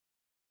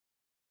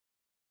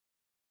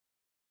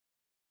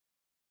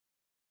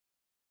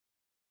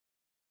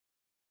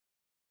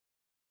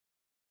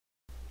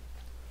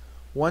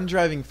One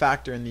driving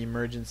factor in the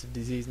emergence of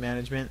disease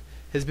management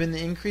has been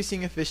the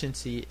increasing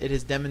efficiency it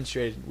has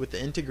demonstrated with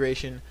the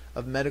integration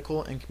of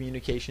medical and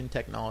communication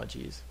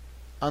technologies.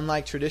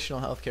 Unlike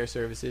traditional healthcare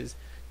services,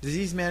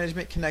 disease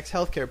management connects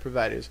healthcare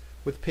providers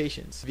with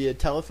patients via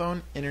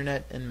telephone,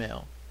 internet, and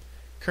mail.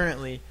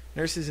 Currently,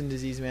 nurses in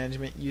disease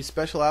management use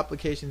special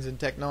applications and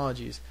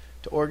technologies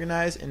to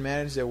organize and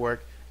manage their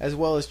work as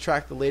well as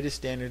track the latest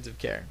standards of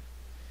care.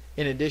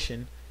 In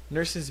addition,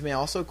 nurses may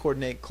also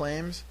coordinate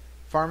claims,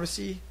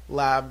 pharmacy,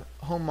 lab,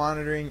 home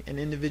monitoring, and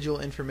individual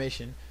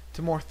information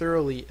to more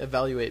thoroughly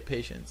evaluate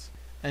patients.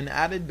 An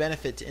added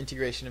benefit to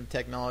integration of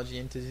technology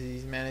into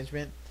disease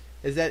management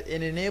is that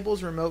it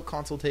enables remote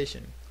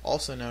consultation,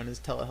 also known as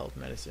telehealth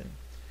medicine.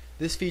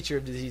 This feature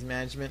of disease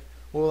management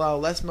will allow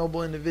less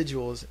mobile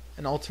individuals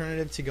an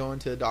alternative to go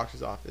into a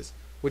doctor's office,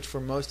 which for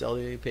most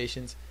elderly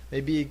patients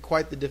may be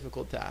quite the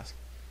difficult task.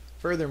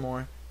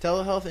 Furthermore,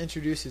 telehealth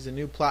introduces a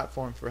new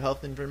platform for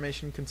health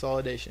information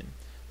consolidation,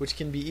 which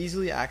can be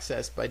easily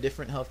accessed by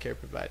different healthcare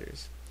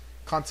providers.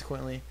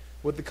 Consequently,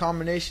 with the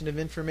combination of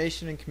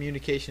information and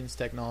communications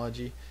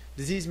technology,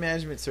 disease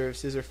management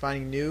services are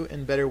finding new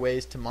and better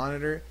ways to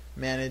monitor,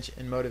 manage,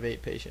 and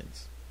motivate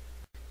patients.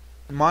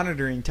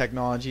 Monitoring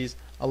technologies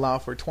allow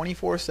for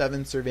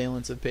 24/7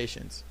 surveillance of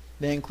patients.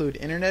 They include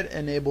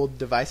internet-enabled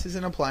devices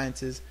and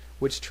appliances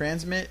which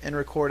transmit and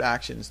record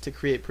actions to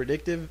create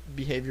predictive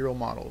behavioral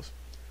models.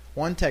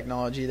 One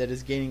technology that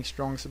is gaining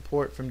strong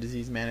support from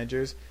disease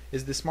managers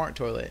is the smart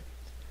toilet.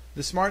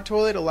 The smart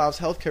toilet allows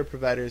healthcare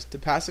providers to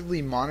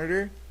passively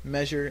monitor,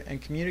 measure,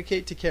 and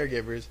communicate to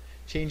caregivers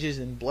changes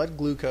in blood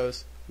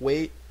glucose,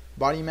 weight,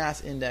 body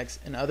mass index,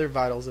 and other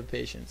vitals of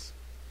patients.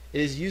 It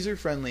is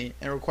user-friendly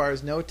and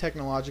requires no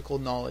technological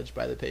knowledge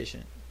by the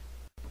patient.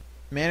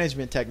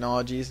 Management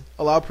technologies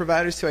allow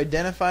providers to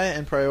identify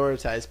and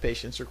prioritize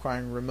patients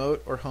requiring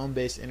remote or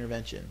home-based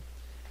intervention.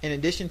 In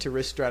addition to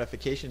risk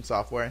stratification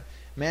software,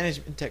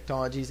 management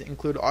technologies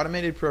include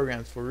automated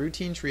programs for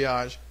routine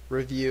triage,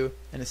 review,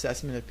 and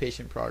assessment of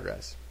patient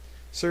progress.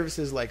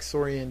 Services like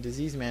Saurian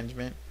Disease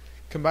Management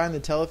combine the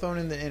telephone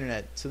and the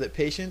internet so that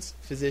patients,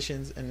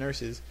 physicians, and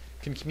nurses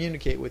can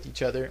communicate with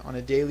each other on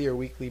a daily or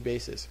weekly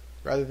basis,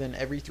 rather than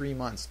every 3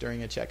 months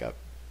during a checkup.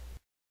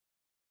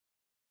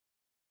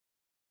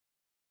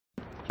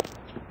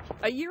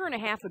 A year and a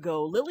half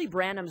ago, Lily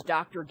Branham's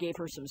doctor gave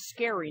her some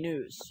scary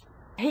news.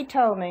 He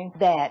told me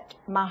that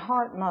my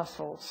heart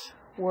muscles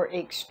were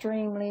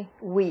extremely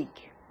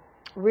weak,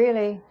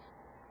 really,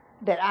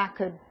 that I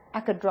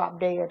could drop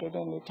dead at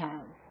any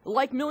time.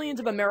 Like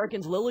millions of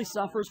Americans, Lily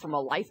suffers from a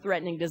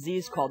life-threatening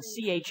disease called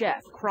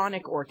CHF,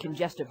 chronic or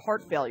congestive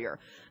heart failure.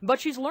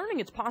 But she's learning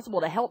it's possible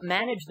to help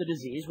manage the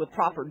disease with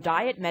proper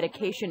diet,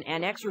 medication,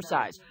 and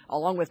exercise,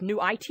 along with new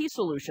IT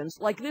solutions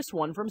like this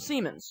one from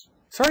Siemens.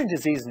 Certain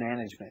disease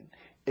management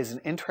is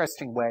an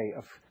interesting way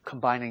of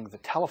combining the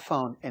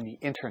telephone and the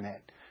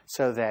internet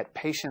so that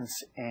patients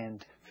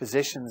and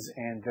physicians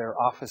and their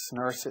office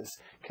nurses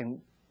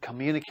can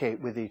communicate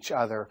with each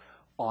other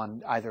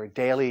on either a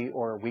daily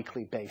or a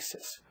weekly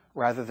basis,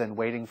 rather than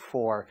waiting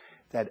for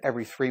that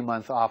every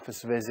 3-month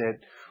office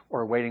visit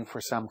or waiting for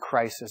some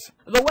crisis.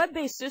 The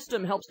web-based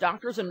system helps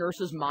doctors and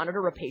nurses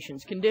monitor a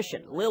patient's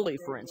condition. Lily,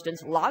 for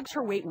instance, logs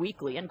her weight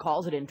weekly and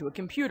calls it into a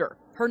computer.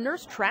 Her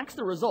nurse tracks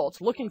the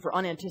results, looking for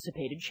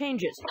unanticipated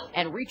changes,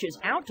 and reaches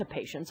out to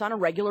patients on a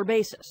regular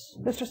basis.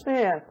 Mr.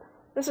 Smith,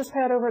 this is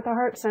Pat over at the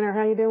Heart Center.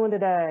 How you doing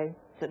today?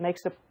 That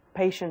makes the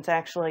patients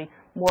actually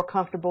more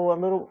comfortable a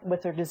little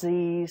with their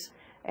disease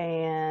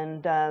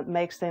and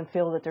makes them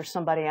feel that there's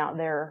somebody out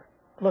there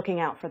looking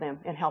out for them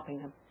and helping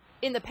them.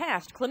 In the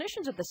past,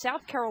 clinicians at the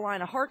South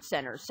Carolina Heart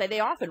Center say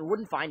they often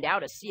wouldn't find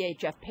out a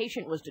CHF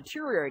patient was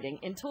deteriorating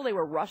until they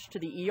were rushed to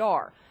the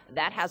ER.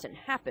 That hasn't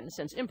happened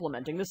since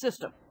implementing the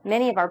system.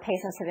 Many of our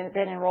patients have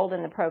been enrolled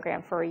in the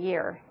program for a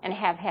year and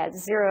have had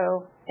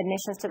 0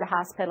 admissions to the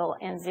hospital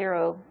and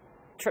 0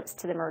 trips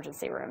to the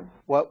emergency room.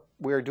 What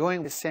we're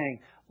doing is saying,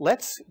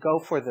 let's go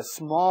for the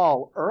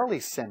small, early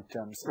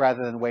symptoms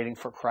rather than waiting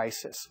for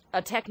crisis.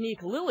 A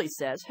technique Lily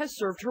says has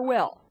served her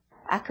well.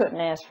 I couldn't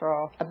ask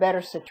for a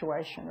better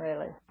situation,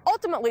 really.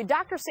 Ultimately,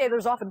 doctors say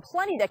there's often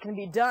plenty that can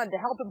be done to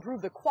help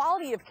improve the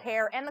quality of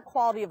care and the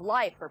quality of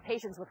life for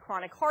patients with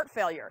chronic heart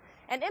failure.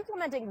 And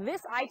implementing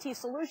this IT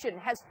solution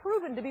has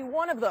proven to be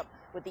one of them,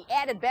 with the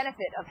added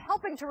benefit of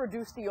helping to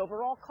reduce the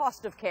overall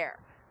cost of care.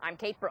 I'm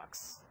Kate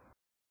Brooks.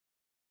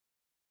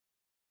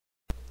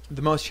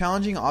 The most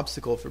challenging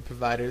obstacle for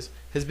providers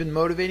has been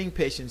motivating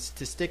patients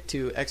to stick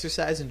to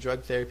exercise and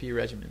drug therapy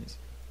regimens.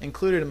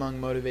 Included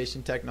among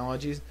motivation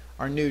technologies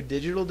are new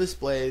digital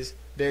displays,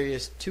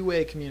 various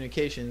two-way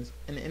communications,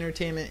 and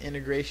entertainment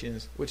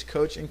integrations which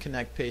coach and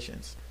connect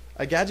patients.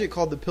 A gadget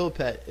called the Pill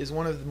Pet is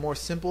one of the more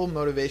simple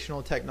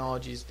motivational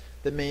technologies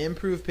that may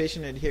improve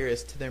patient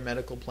adherence to their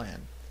medical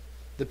plan.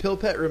 The Pill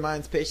Pet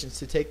reminds patients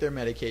to take their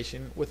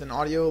medication with an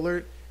audio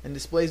alert and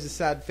displays a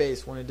sad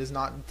face when it does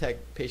not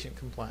detect patient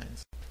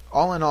compliance.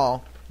 All in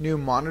all, new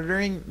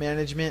monitoring,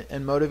 management,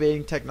 and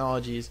motivating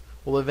technologies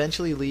will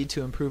eventually lead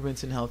to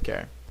improvements in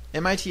healthcare.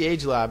 MIT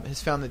Age Lab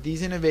has found that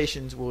these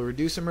innovations will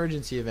reduce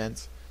emergency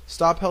events,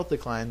 stop health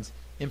declines,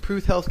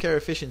 improve healthcare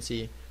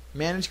efficiency,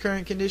 manage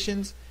current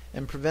conditions,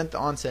 and prevent the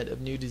onset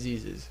of new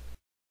diseases.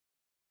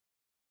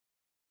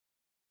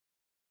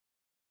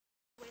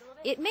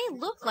 It may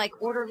look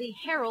like Orderly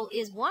Harold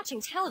is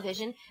watching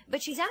television,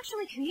 but she's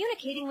actually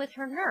communicating with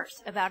her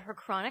nurse about her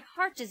chronic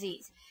heart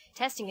disease,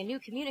 testing a new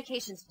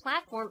communications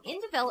platform in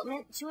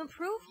development to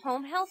improve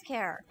home health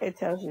care. It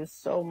tells you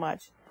so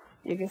much.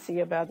 You can see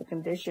about the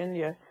condition,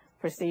 your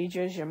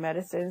procedures, your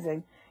medicines,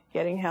 and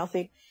getting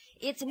healthy.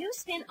 It's a new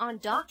spin on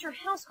doctor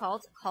house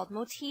calls called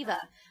Motiva,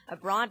 a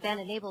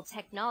broadband-enabled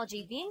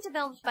technology being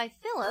developed by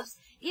Philips,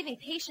 giving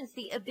patients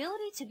the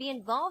ability to be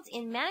involved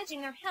in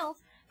managing their health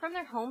from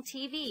their home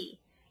TV.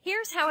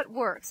 Here's how it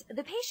works.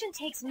 The patient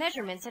takes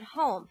measurements at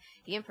home.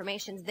 The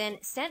information is then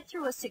sent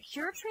through a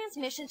secure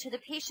transmission to the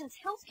patient's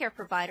healthcare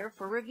provider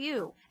for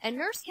review. A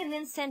nurse can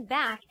then send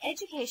back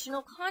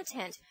educational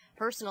content,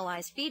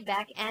 personalized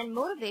feedback, and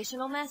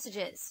motivational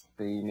messages.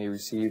 They may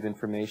receive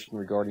information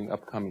regarding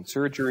upcoming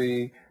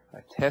surgery,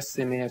 tests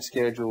they may have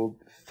scheduled,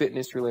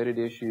 fitness-related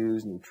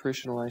issues,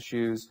 nutritional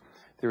issues.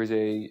 There is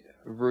a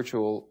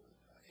virtual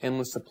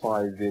endless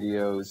supply of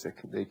videos that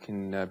they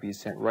can be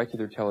sent right to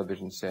their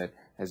television set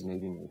as may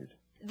be needed.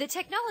 The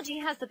technology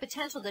has the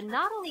potential to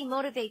not only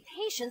motivate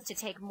patients to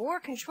take more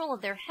control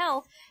of their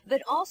health,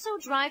 but also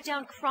drive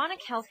down chronic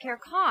healthcare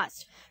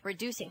costs,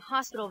 reducing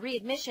hospital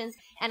readmissions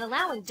and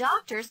allowing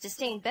doctors to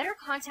stay in better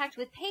contact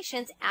with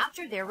patients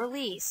after they're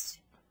released.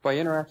 By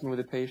interacting with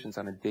the patients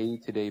on a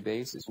day-to-day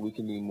basis, we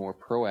can be more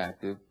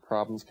proactive.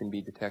 Problems can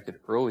be detected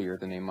earlier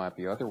than they might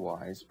be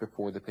otherwise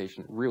before the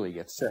patient really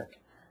gets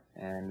sick.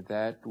 And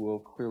that will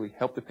clearly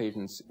help the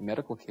patient's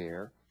medical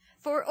care.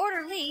 For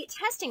Orderly,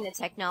 testing the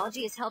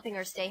technology is helping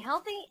her stay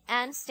healthy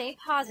and stay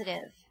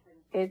positive.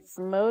 It's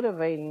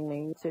motivating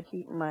me to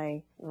keep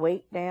my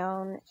weight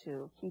down,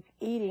 to keep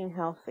eating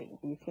healthy.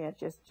 You can't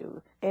just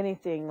do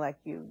anything like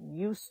you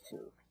used to.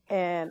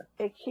 And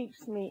it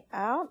keeps me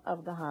out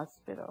of the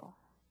hospital.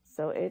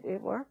 So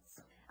it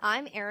works.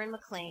 I'm Erin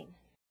McLean.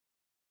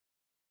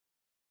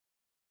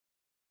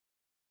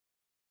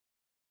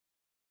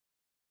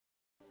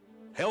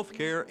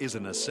 Healthcare is a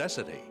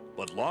necessity,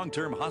 but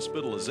long-term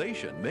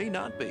hospitalization may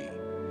not be.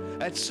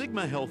 At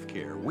Sigma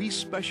Healthcare, we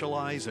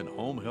specialize in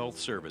home health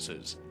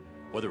services.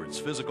 Whether it's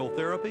physical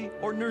therapy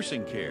or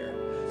nursing care,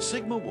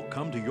 Sigma will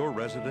come to your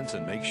residence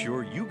and make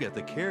sure you get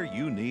the care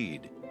you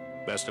need.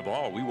 Best of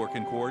all, we work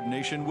in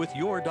coordination with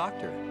your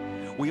doctor.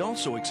 We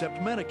also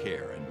accept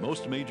Medicare and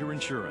most major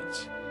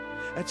insurance.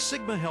 At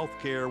Sigma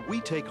Healthcare,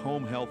 we take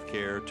home health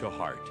care to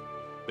heart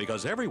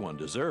because everyone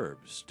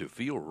deserves to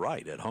feel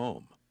right at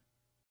home.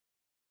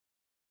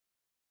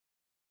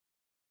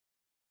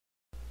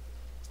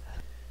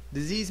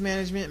 Disease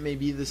management may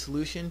be the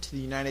solution to the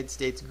United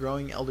States'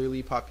 growing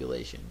elderly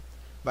population.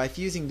 By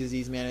fusing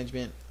disease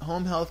management,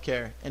 home health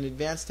care, and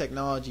advanced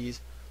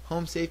technologies,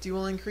 home safety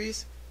will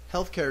increase,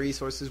 healthcare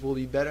resources will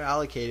be better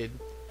allocated,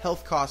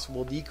 health costs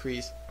will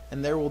decrease,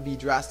 and there will be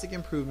drastic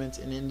improvements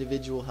in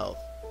individual health.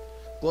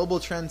 Global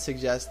trends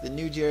suggest that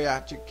new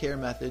geriatric care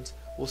methods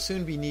will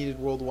soon be needed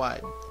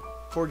worldwide.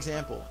 For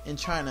example, in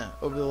China,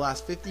 over the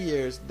last 50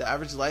 years, the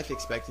average life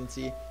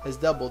expectancy has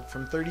doubled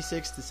from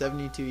 36 to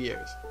 72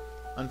 years.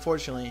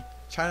 Unfortunately,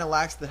 China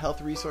lacks the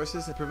health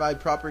resources to provide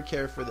proper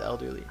care for the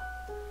elderly.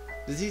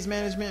 Disease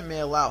management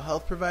may allow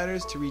health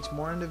providers to reach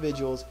more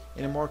individuals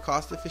in a more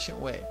cost-efficient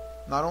way,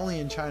 not only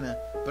in China,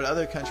 but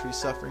other countries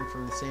suffering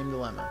from the same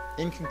dilemma.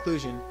 In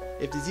conclusion,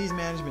 if disease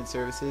management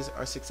services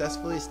are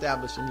successfully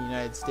established in the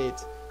United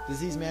States,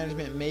 disease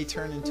management may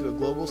turn into a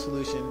global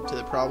solution to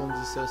the problems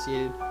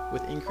associated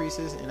with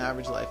increases in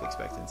average life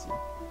expectancy.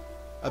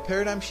 A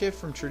paradigm shift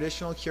from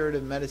traditional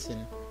curative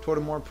medicine toward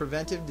a more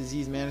preventive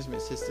disease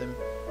management system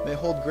may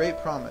hold great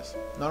promise,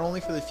 not only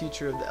for the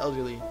future of the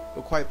elderly,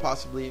 but quite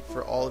possibly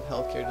for all of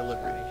healthcare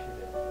delivery.